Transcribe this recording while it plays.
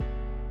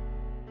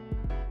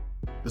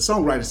The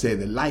songwriter said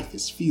that life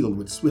is filled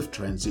with swift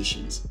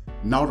transitions.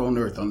 Naught on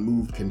earth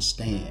unmoved can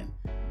stand.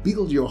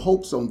 Build your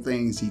hopes on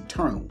things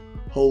eternal.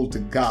 Hold to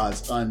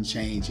God's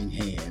unchanging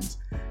hands.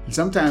 And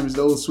sometimes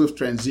those swift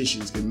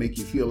transitions can make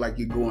you feel like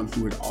you're going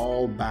through it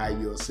all by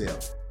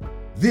yourself.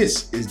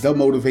 This is the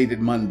Motivated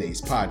Mondays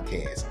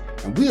podcast,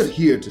 and we're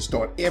here to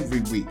start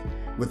every week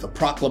with a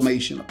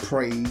proclamation of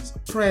praise,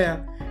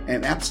 prayer,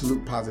 and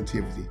absolute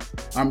positivity.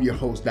 I'm your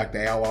host, Dr.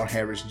 Al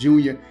Harris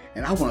Jr.,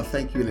 and I want to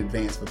thank you in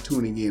advance for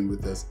tuning in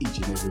with us each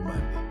and every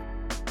Monday.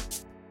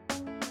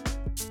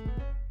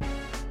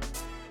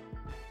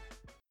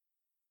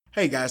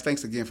 Hey guys,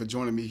 thanks again for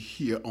joining me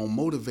here on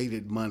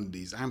Motivated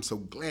Mondays. I'm so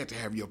glad to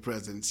have your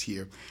presence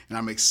here, and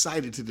I'm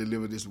excited to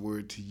deliver this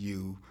word to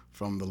you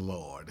from the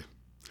Lord.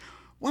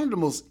 One of the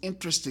most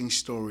interesting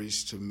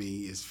stories to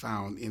me is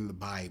found in the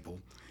Bible.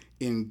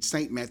 In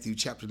St. Matthew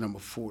chapter number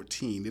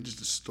 14, it is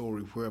the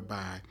story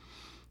whereby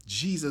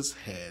Jesus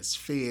has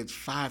fed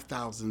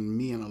 5,000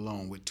 men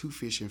alone with 2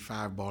 fish and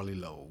 5 barley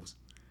loaves.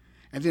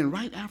 And then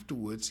right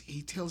afterwards,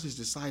 he tells his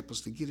disciples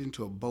to get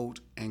into a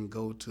boat and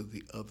go to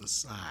the other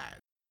side.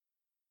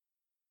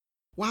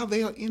 While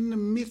they are in the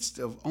midst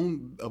of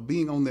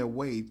being on their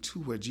way to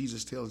where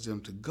Jesus tells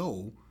them to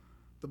go,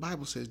 the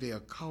Bible says they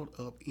are caught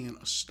up in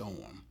a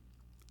storm.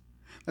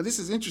 Now, this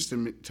is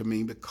interesting to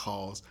me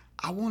because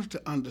I wanted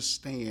to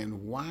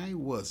understand why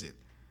was it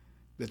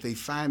that they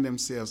find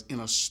themselves in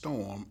a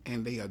storm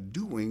and they are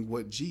doing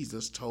what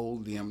Jesus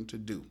told them to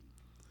do.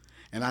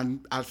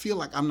 And I feel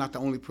like I'm not the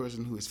only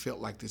person who has felt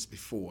like this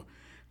before,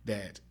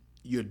 that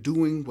you're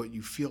doing what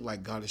you feel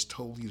like God has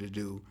told you to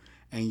do,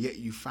 and yet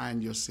you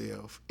find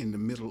yourself in the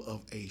middle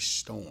of a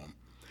storm.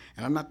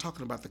 And I'm not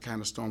talking about the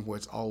kind of storm where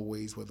it's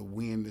always where the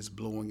wind is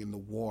blowing and the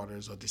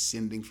waters are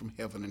descending from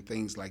heaven and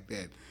things like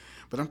that.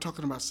 But I'm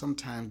talking about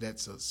sometimes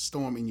that's a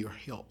storm in your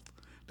health.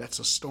 That's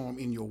a storm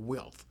in your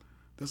wealth.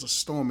 There's a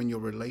storm in your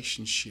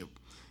relationship,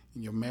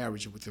 in your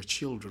marriage, with your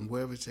children,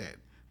 wherever it's at.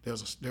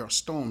 There are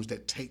storms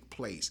that take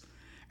place.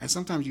 And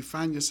sometimes you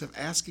find yourself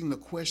asking the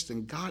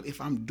question, God, if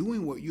I'm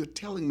doing what you're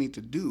telling me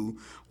to do,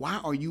 why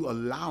are you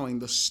allowing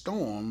the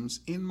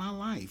storms in my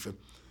life?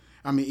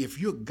 I mean, if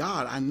you're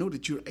God, I know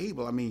that you're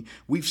able. I mean,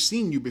 we've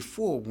seen you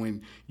before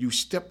when you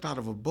stepped out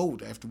of a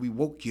boat after we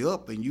woke you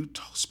up and you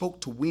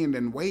spoke to wind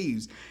and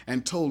waves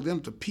and told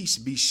them to peace,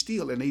 be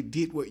still, and they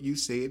did what you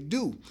said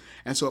do.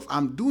 And so if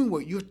I'm doing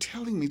what you're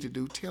telling me to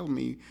do, tell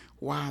me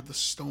why the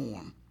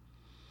storm?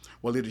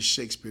 Well, it is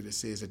Shakespeare that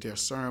says that there are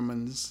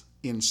sermons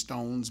in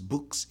stones,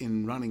 books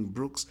in running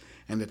brooks,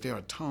 and that there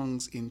are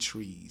tongues in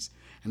trees,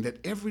 and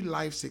that every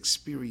life's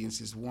experience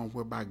is one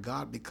whereby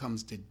God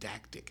becomes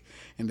didactic,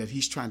 and that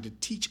he's trying to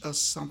teach us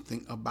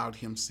something about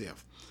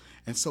himself.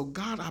 And so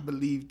God, I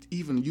believe,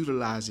 even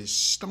utilizes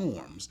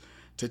storms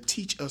to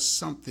teach us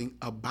something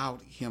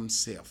about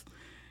himself.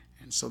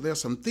 And so there are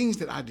some things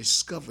that I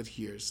discovered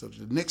here, so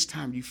that the next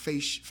time you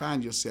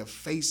find yourself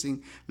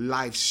facing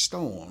life's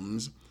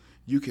storms,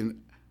 you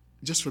can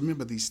just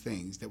remember these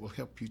things that will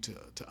help you to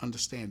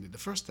understand it. The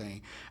first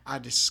thing I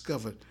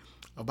discovered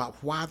about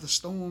why the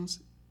storms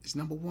is,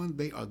 number one,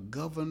 they are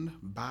governed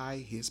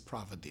by his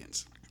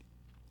providence.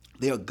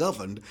 They are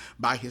governed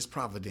by his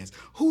providence.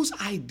 Whose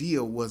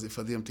idea was it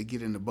for them to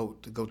get in the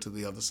boat to go to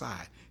the other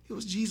side? It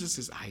was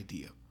Jesus's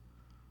idea.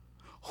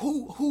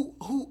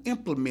 Who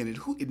implemented,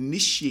 who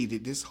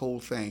initiated this whole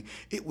thing?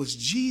 It was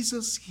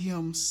Jesus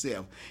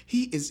himself.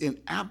 He is in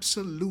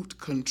absolute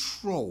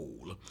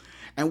control.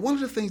 And one of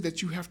the things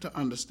that you have to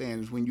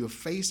understand is when you're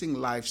facing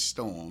life's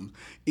storm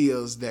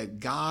is that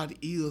God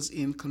is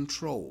in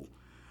control.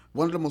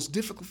 One of the most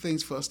difficult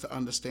things for us to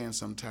understand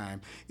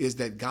sometimes is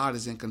that God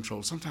is in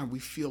control. Sometimes we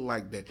feel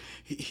like that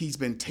he's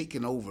been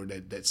taken over,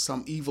 that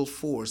some evil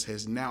force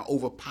has now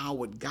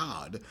overpowered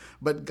God.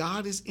 But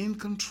God is in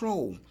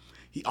control.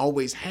 He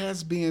always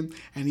has been,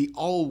 and he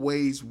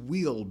always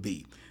will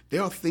be.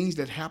 There are things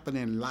that happen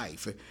in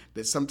life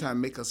that sometimes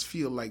make us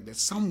feel like that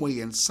some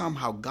way and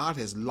somehow God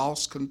has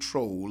lost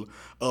control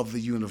of the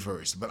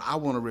universe. But I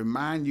want to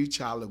remind you,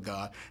 child of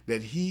God,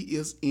 that he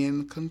is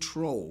in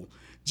control.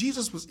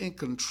 Jesus was in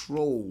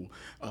control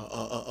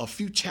a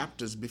few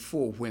chapters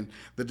before when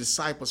the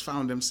disciples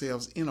found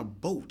themselves in a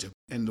boat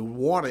and the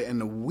water and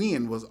the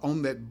wind was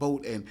on that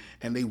boat, and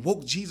they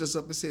woke Jesus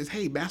up and says,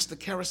 "Hey, Master,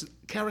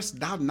 carest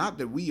thou not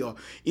that we are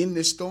in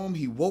this storm?"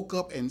 He woke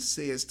up and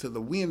says to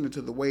the wind and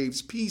to the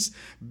waves, "Peace,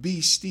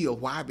 be still."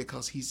 Why?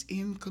 Because he's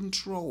in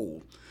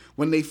control.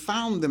 When they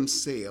found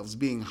themselves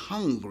being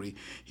hungry,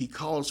 he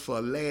calls for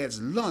a lad's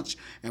lunch,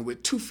 and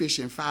with 2 fish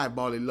and 5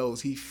 barley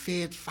loaves, he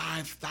fed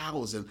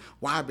 5,000.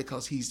 Why?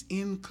 Because he's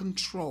in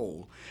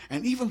control.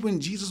 And even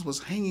when Jesus was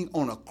hanging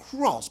on a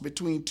cross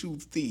between 2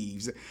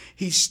 thieves,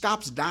 he stopped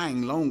stops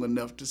dying long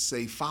enough to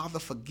say, Father,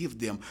 forgive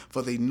them,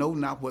 for they know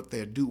not what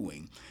they're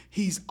doing.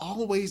 He's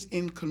always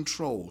in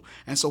control.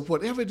 And so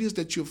whatever it is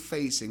that you're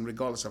facing,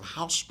 regardless of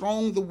how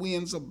strong the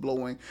winds are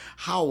blowing,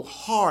 how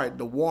hard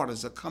the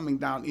waters are coming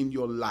down in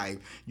your life,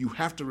 you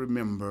have to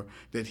remember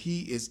that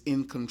he is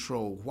in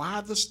control.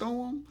 Why the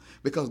storm?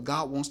 Because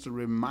God wants to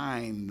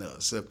remind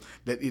us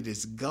that it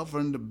is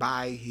governed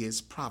by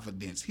his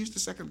providence. Here's the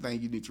second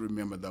thing you need to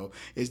remember, though,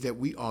 is that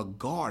we are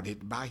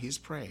guarded by his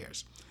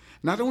prayers.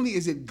 Not only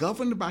is it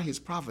governed by his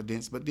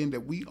providence, but then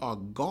that we are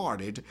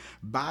guarded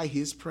by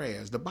his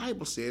prayers. The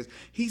Bible says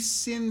he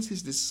sends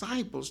his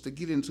disciples to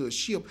get into a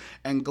ship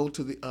and go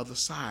to the other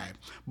side.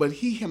 But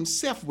he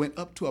himself went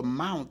up to a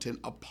mountain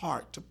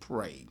apart to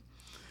pray.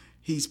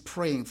 He's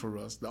praying for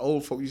us. The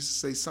old folk used to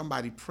say,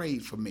 somebody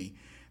prayed for me.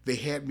 They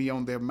had me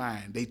on their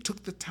mind. They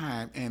took the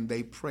time and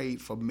they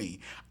prayed for me.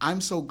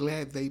 I'm so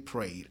glad they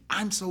prayed.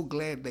 I'm so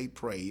glad they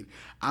prayed.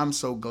 I'm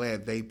so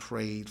glad they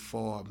prayed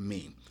for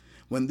me.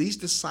 When these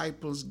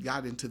disciples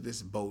got into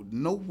this boat,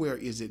 nowhere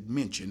is it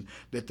mentioned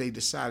that they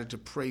decided to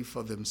pray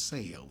for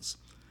themselves.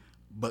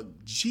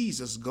 But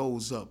Jesus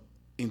goes up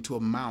into a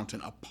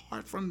mountain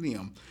apart from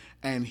them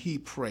and he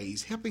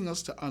prays, helping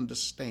us to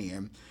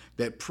understand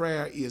that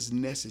prayer is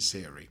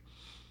necessary.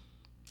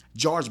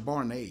 George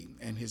Barnay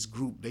and his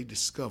group, they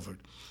discovered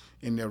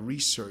in their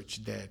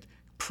research that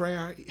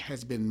prayer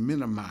has been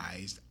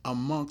minimized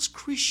amongst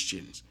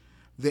Christians.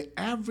 The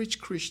average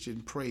Christian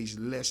prays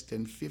less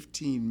than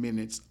 15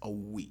 minutes a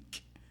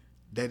week.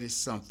 That is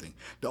something.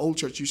 The old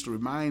church used to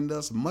remind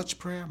us, much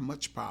prayer,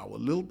 much power.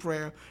 Little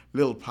prayer,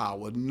 little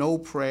power. No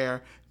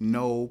prayer,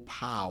 no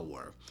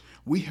power.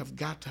 We have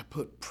got to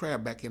put prayer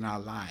back in our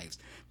lives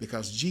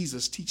because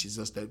Jesus teaches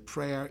us that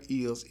prayer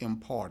is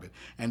important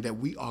and that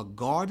we are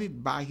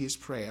guarded by his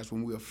prayers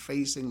when we are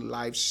facing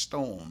life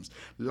storms,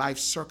 life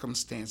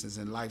circumstances,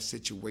 and life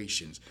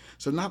situations.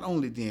 So not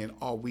only then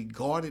are we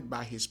guarded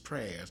by his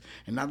prayers,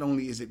 and not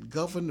only is it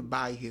governed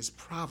by his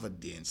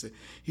providence,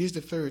 here's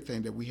the third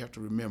thing that we have to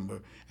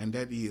remember, and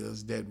that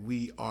is that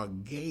we are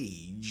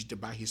gauged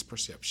by his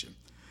perception.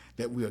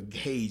 That we are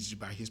gauged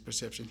by his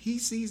perception. He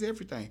sees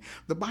everything.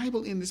 The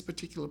Bible in this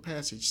particular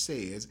passage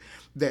says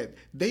that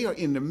they are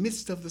in the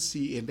midst of the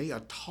sea and they are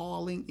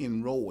toiling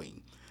and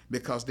rowing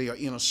because they are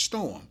in a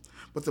storm.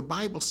 But the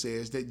Bible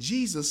says that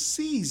Jesus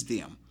sees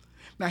them.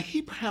 Now,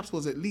 he perhaps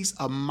was at least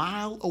a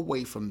mile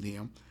away from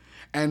them.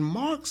 And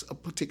Mark's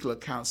particular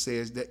account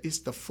says that it's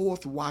the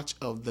fourth watch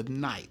of the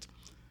night.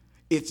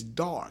 It's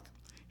dark.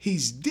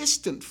 He's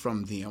distant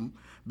from them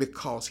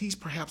because he's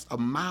perhaps a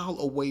mile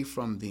away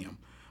from them.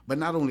 But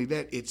not only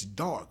that, it's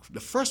dark. The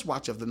first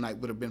watch of the night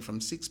would have been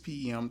from 6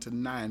 p.m. to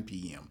 9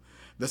 p.m.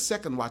 The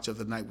second watch of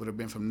the night would have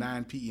been from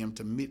 9 p.m.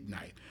 to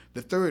midnight.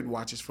 The third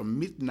watch is from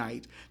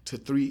midnight to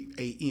 3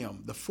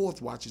 a.m. The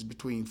fourth watch is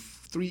between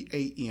 3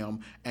 a.m.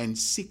 and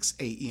 6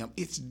 a.m.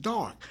 It's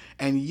dark,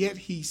 and yet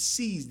he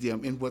sees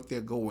them in what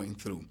they're going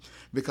through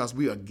because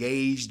we are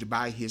gauged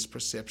by his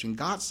perception.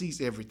 God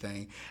sees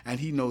everything, and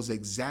he knows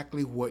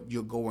exactly what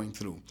you're going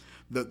through.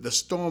 The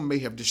storm may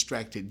have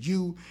distracted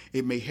you.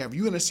 It may have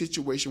you in a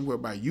situation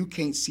whereby you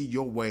can't see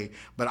your way,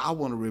 but I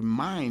want to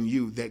remind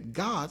you that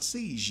God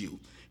sees you.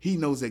 He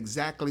knows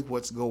exactly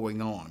what's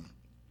going on.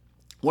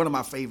 One of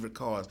my favorite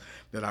cars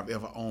that I've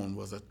ever owned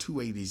was a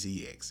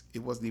 280ZX. It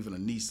wasn't even a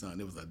Nissan.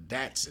 It was a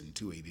Datsun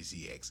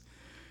 280ZX.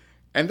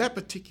 And that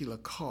particular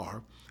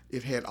car,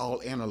 it had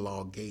all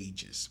analog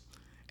gauges.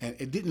 And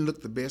it didn't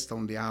look the best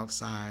on the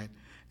outside.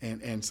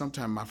 And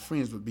sometimes my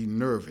friends would be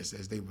nervous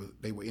as they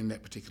were in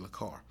that particular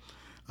car.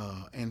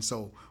 And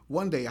so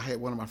one day I had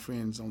one of my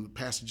friends on the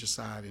passenger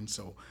side, and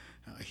so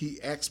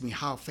he asked me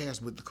how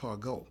fast would the car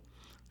go.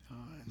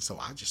 And so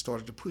I just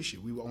started to push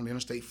it. We were on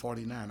Interstate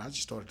 49. I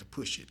just started to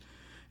push it.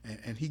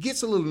 And he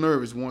gets a little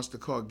nervous once the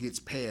car gets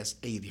past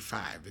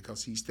 85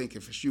 because he's thinking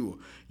for sure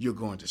you're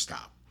going to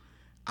stop.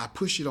 I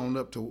push it on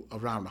up to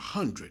around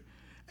 100,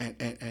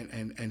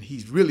 and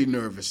he's really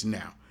nervous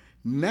now.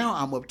 Now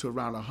I'm up to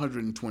around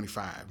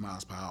 125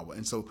 miles per hour.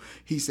 And so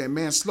he said,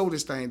 man, slow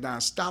this thing down.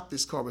 Stop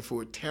this car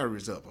before it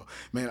tears up.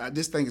 Man,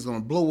 this thing is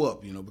going to blow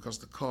up, because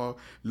the car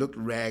looked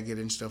ragged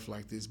and stuff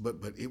like this. But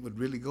it would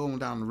really go on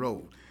down the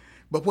road.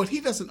 But what he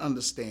doesn't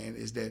understand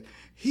is that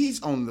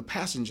he's on the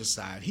passenger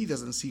side. He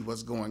doesn't see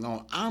what's going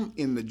on. I'm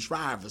in the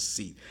driver's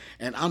seat,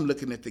 and I'm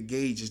looking at the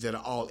gauges that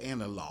are all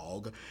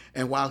analog.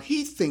 And while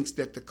he thinks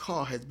that the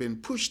car has been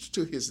pushed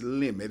to his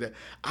limit,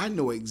 I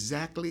know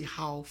exactly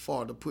how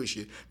far to push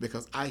it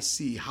because I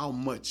see how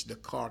much the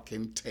car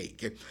can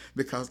take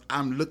because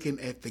I'm looking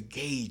at the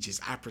gauges.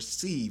 I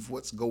perceive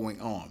what's going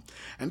on.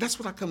 And that's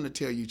what I come to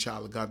tell you,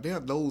 child of God. There are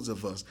those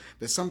of us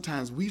that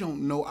sometimes we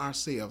don't know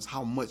ourselves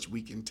how much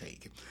we can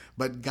take.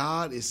 But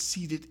God is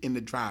seated in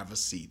the driver's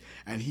seat,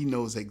 and he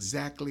knows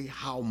exactly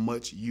how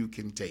much you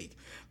can take.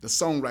 The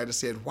songwriter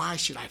said, why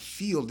should I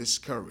feel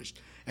discouraged?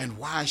 And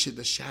why should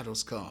the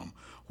shadows come?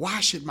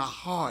 Why should my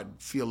heart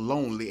feel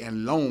lonely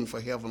and long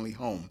for heavenly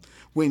home?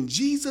 When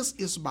Jesus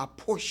is my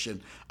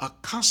portion, a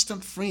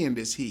constant friend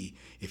is he.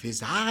 If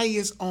his eye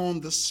is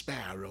on the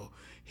sparrow,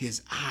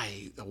 His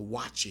eyes are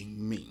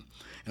watching me.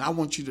 And I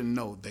want you to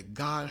know that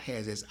God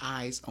has his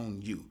eyes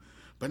on you.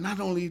 But not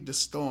only the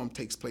storm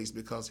takes place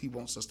because he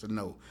wants us to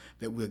know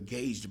that we're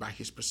gauged by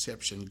his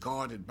perception,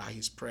 guarded by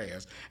his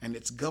prayers, and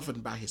it's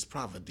governed by his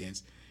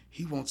providence.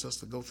 He wants us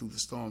to go through the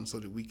storm so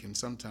that we can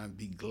sometimes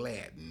be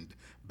gladdened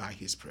by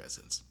his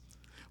presence.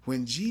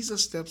 When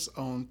Jesus steps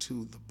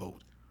onto the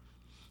boat,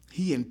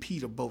 he and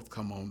Peter both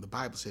come on. The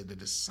Bible said the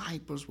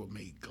disciples were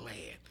made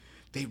glad.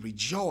 They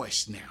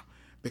rejoice now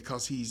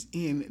because he's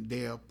in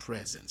their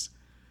presence.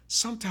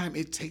 Sometimes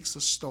it takes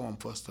a storm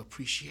for us to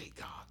appreciate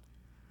God.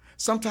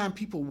 Sometimes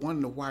people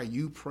wonder why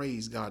you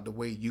praise God the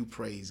way you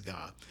praise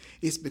God.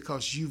 It's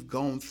because you've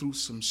gone through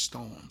some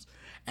storms.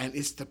 And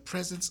it's the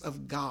presence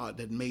of God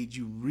that made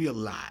you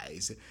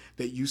realize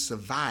that you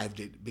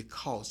survived it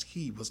because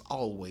he was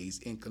always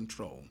in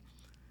control.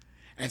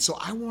 And so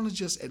I want to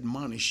just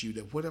admonish you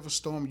that whatever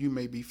storm you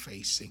may be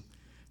facing,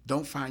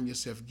 don't find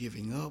yourself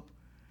giving up.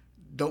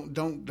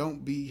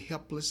 Don't be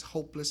helpless,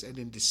 hopeless, and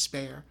in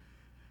despair.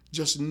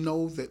 Just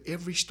know that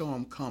every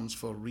storm comes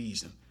for a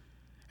reason.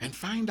 And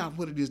find out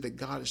what it is that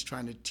God is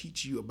trying to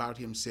teach you about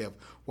himself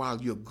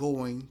while you're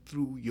going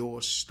through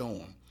your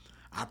storm.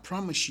 I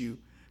promise you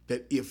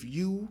that if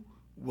you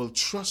will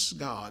trust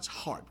God's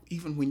heart,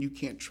 even when you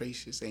can't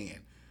trace his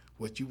hand,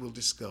 what you will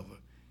discover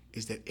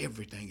is that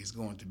everything is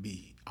going to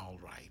be all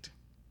right.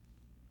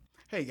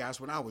 Hey guys,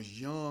 when I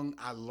was young,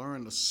 I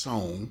learned a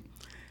song.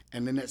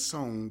 And in that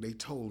song, they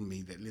told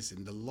me that,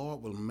 listen, the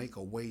Lord will make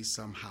a way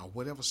somehow.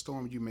 Whatever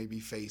storm you may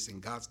be facing,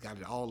 God's got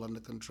it all under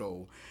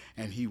control,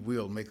 and he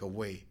will make a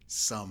way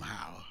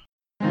somehow.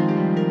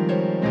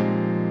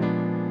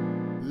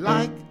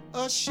 Like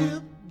a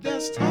ship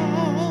that's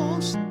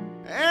tossed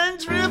and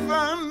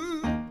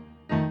driven,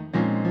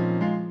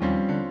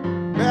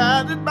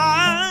 battered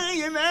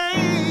by an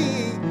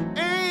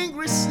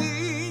angry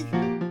sea,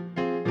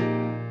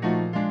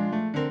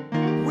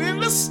 when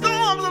the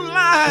storms of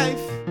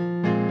life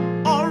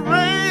are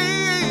raging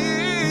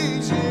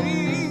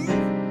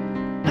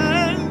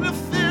and the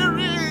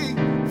fury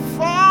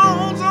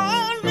falls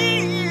on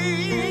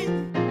me,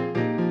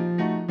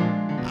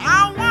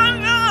 I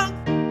wonder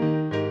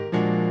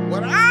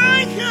what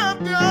I have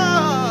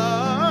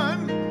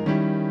done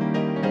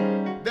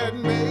that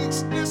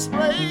makes this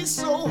race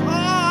so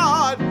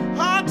hard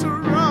to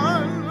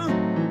run.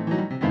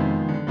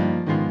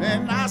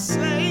 And I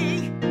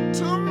say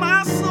to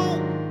my soul,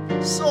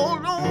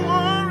 don't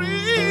worry.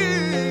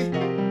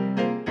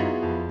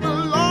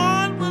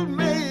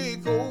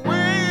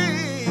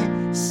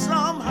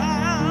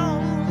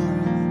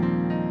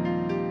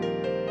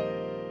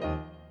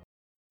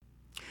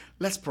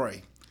 Let's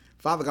pray.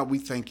 Father God, we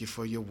thank you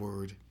for your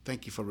word.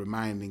 Thank you for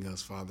reminding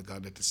us, Father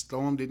God, that the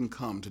storm didn't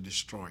come to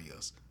destroy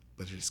us,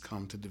 but it has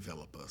come to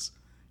develop us.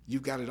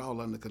 You've got it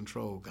all under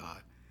control,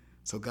 God.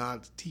 So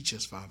God, teach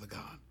us, Father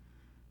God,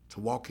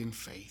 to walk in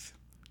faith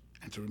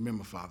and to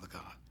remember, Father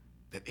God,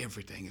 that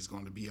everything is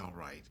going to be all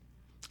right.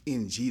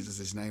 In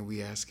Jesus' name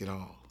we ask it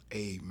all.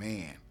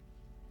 Amen.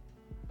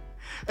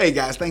 Hey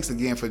guys, thanks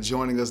again for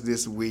joining us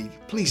this week.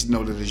 Please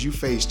know that as you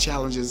face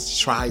challenges,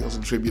 trials,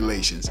 and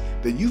tribulations,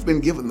 that you've been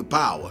given the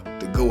power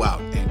to go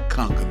out and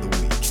conquer the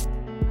weak.